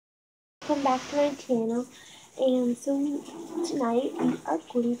Welcome back to my channel, and so tonight we are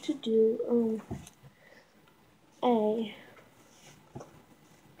going to do a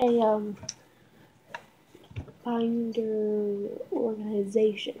binder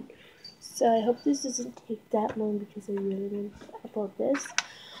organization. So I hope this doesn't take that long because I really want to upload this.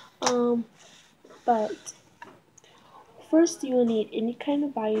 But first you will need any kind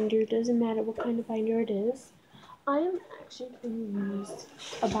of binder. Doesn't matter what kind of binder it is. I am actually going to use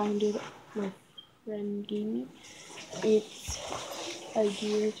a binder that my friend gave me. It's a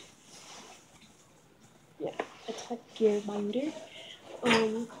geared, it's a gear binder.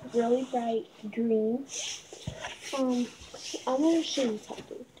 Really bright green. I'm gonna show you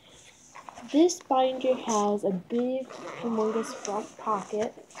something. This binder has a big, humongous front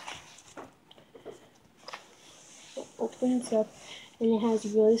pocket. It opens up and it has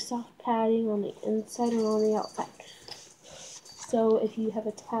really soft padding on the inside and on the outside. So if you have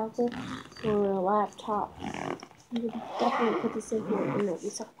a tablet or a laptop, you can definitely put this in here and it'll be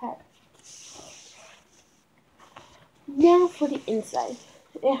soft padding. Now for the inside.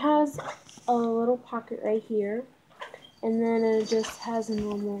 It has a little pocket right here, and then it just has a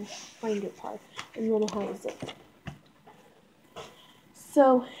normal binder part, and then it has a zip.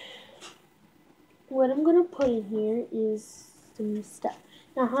 So what I'm going to put in here is some stuff.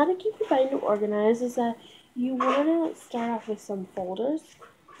 Now how to keep your binder organized is that you want to start off with some folders.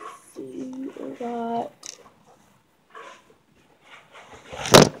 See, I got...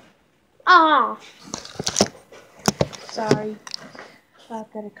 Sorry.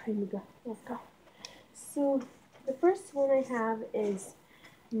 I've got to kind of go. Okay. So the first one I have is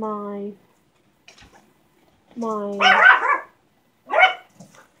my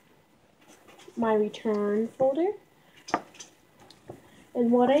return folder. And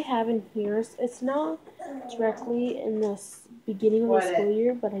what I have in here is, it's not directly in this beginning of the school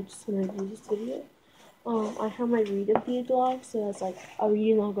year, but I just want to do this video. I have my read-a-feed log, so that's like a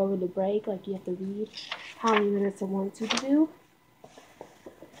reading log over the break, like you have to read how many minutes it wants you to do.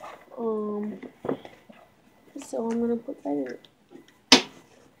 So I'm gonna put that in.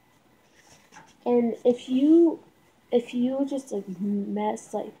 And if you just like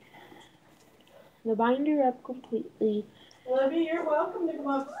mess like the binder up completely, Libby, you're welcome to come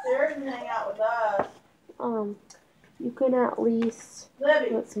upstairs and hang out with us. you can at least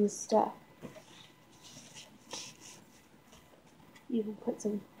put some stuff. You can put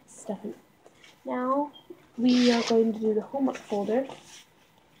some stuff in. Now we are going to do the homework folder,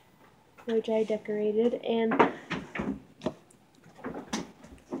 which I decorated, and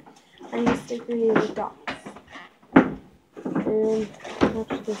I just decorated with dots. And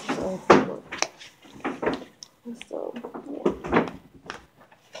actually this is all homework. So yeah.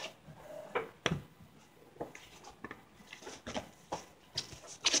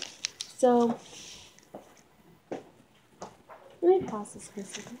 So let me pause this for a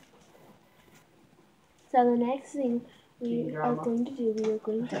second. So the next thing we are going to do, we are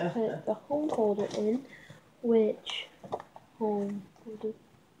going to put the home folder in, which home folder.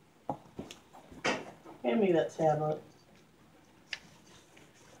 Hand me that tablet.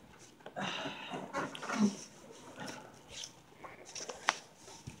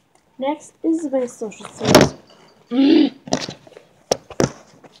 Next is my social studies. I'm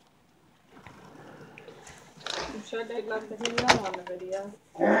sure they'd love to hear that on the video.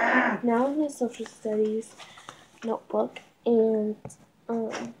 Now my social studies notebook, and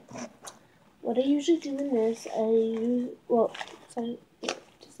what I usually do in this,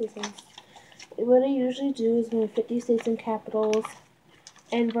 what I usually do is my 50 states and capitals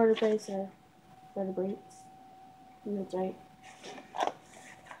and vertebrates. That's right.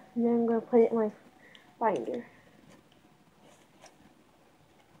 And then I'm going to put it in my binder.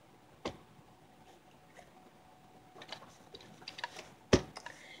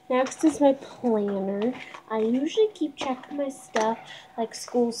 Next is my planner. I usually keep track of my stuff, like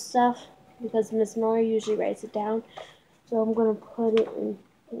school stuff, because Miss Miller usually writes it down. So I'm going to put it in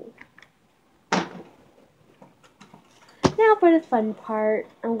here. Now for the fun part,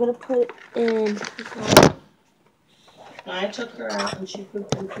 I'm going to put in... I took her out and she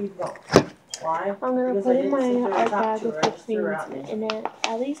pooped in food bowl. Why? I'm going to put in my art bag with the creams in it, and then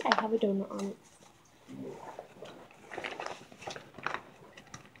at least I have a donut on it.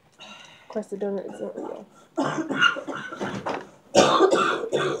 Of course, the donut is not real.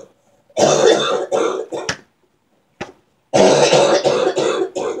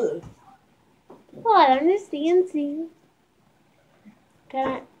 What? I'm just dancing. Can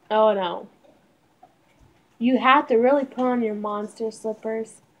I? Oh no. You have to really put on your monster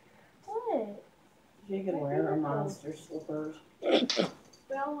slippers. What? She can wear her monster slippers.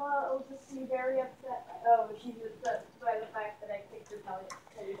 Bella will just be very upset. Oh, she's upset by the fact that I picked her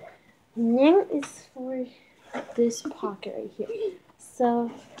teddy bear. Now is for this pocket right here.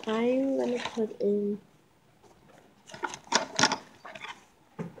 So I'm gonna put in.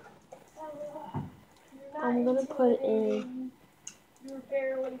 I'm gonna put in. You're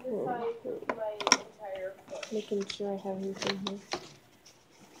barely the size of my entire foot. Making sure I have everything here.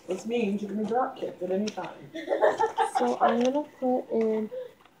 Which means you can be drop kicked at any time. So I'm gonna put in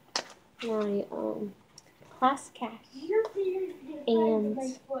my class cash and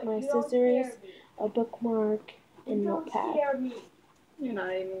my scissors, a bookmark, and notepad. You're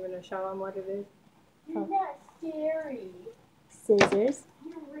not even gonna show them what it is. You're not scary. Scissors,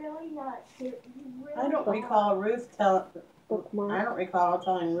 You're really not scary. I don't recall bookmark. I don't recall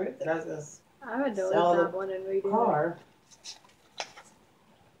telling Ruth that I was gonna I would delete Sell that the one and read it. car.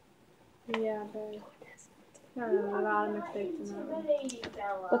 Yeah, but a lot of mistakes in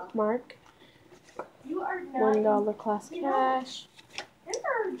that one. Bookmark, You are not $1 class cash, There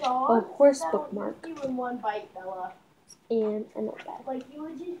are dogs a horse that will bookmark, hit you in one bite, Bella. and a notepad. Like you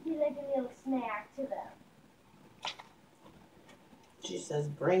would just be like a little snack to them. She says,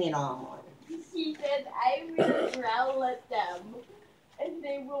 bring it on. She said, I will growl at them, and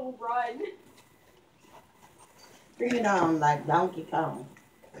they will run. Bring it on like Donkey Kong.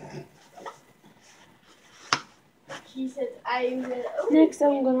 She says, I will. Oh, Next,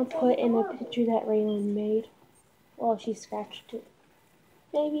 I'm gonna put in a picture that Raylan made. Well, she scratched it.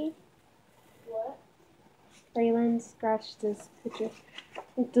 Maybe. What? Raylan scratched this picture.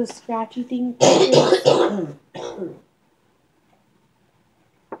 The scratchy thing picture.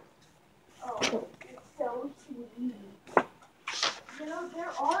 Oh, it's so sweet. You know,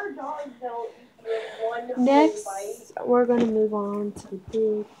 there are dogs that'll eat you in one Next, bite. we're gonna move on to the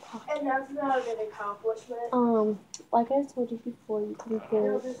big pocket. And that's not a good accomplishment. Like I told you before, you can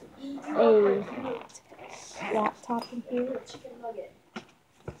They'll put just eat you a laptop in here. chicken nugget.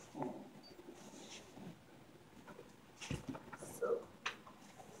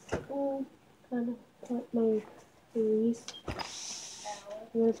 I'm gonna put my resource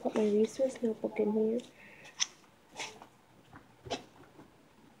notebook in here.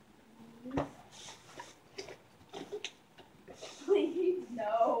 Please,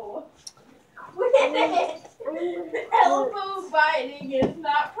 no. Quit it! Elbow biting is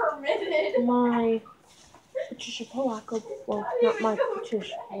not permitted. My Patricia Polacco, well, not my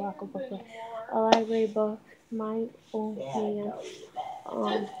Patricia Polacco book, but a library book, my own hand.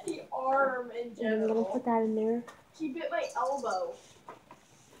 Just the arm in And I'm gonna general. put that in there. She bit my elbow.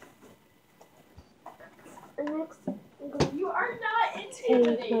 And next, You are not take my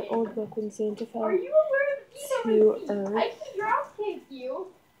intimidating. old book when Santa Are fell you aware of the feet to of my feet? Earth I can drop kick you.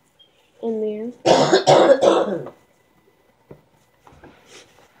 in there.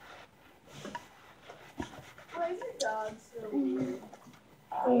 Why is your dog so weird?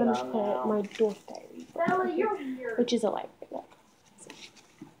 I'm gonna put my Dorf Diary book Bella, in here, you're weird. which is a library book.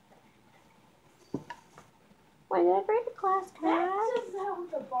 Why did I break the class That's cat? just how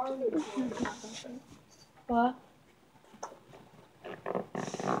the Barbie is. What? I'm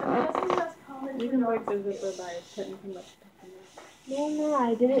guessing that's common You for can break dogs. the zipper by putting too much stuff in there. No,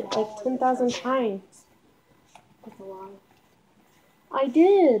 I did it like 10,000 times. That's a lot. I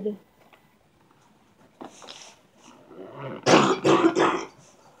did.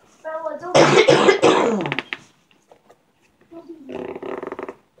 Bella, don't be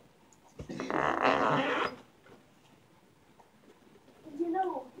You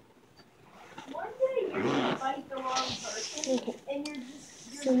know, one day you're gonna bite the wrong person, Okay. and you're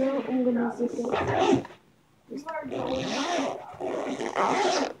So now I'm gonna zip it. you are going to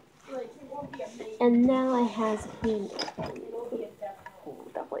like, it won't be amazing. And now I have a hand. It will be a definite. Oh,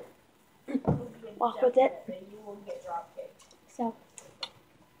 definitely. It will be a Walk with definite that you will get drop kicked. So,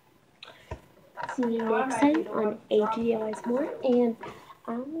 see you next time on AGLS More. And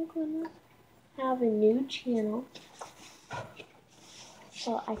I'm gonna have a new channel.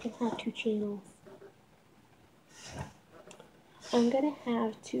 So I can have 2 channels. I'm gonna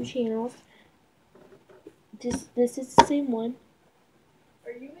have 2 channels. This is the same one.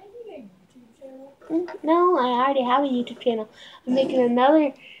 Are you making a YouTube channel? No, I already have a YouTube channel. I'm making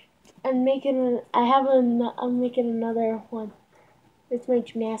another. I'm making another one. It's my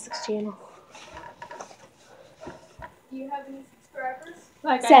gymnastics channel. Do you have any subscribers?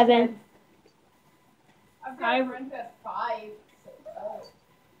 Like 7. I've got a friend who has 5.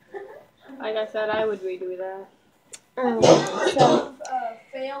 Like I said, I would redo that. So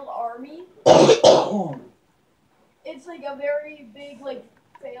Failed Army. It's like a very big like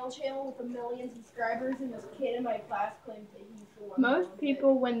fail channel with 1 million subscribers, and this kid in my class claims that he's Most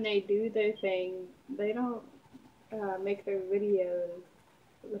people, when they do their thing, they don't make their videos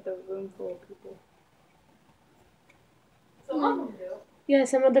with a room full of people. Some of them do. Yeah,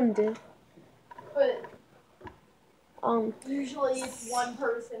 some of them do. But Um, usually it's one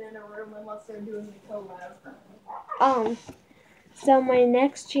person in a room unless they're doing a collab. So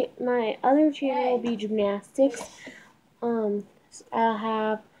my other channel will be gymnastics. I'll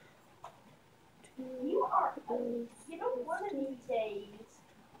have You know, one of these days,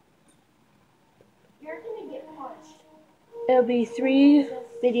 you're gonna get punched. it'll be 3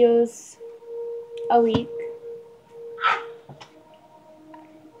 videos a week.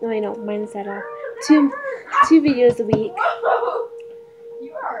 No, I know, minus that off. Two videos a week.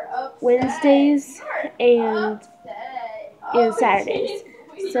 You are upset. Wednesdays and upset. Saturdays.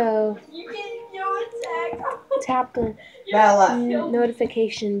 So You get no attack. tap the Bella.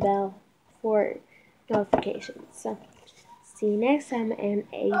 notification bell for notifications. So see you next time and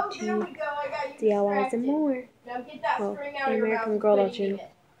Oh, there we A2 go. I got you DIYs distracted. and more. Now get that Oh, string out the of your American mouth. Girl and put it channel. in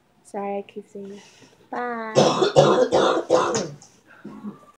it. Sorry, I keep saying that. Bye.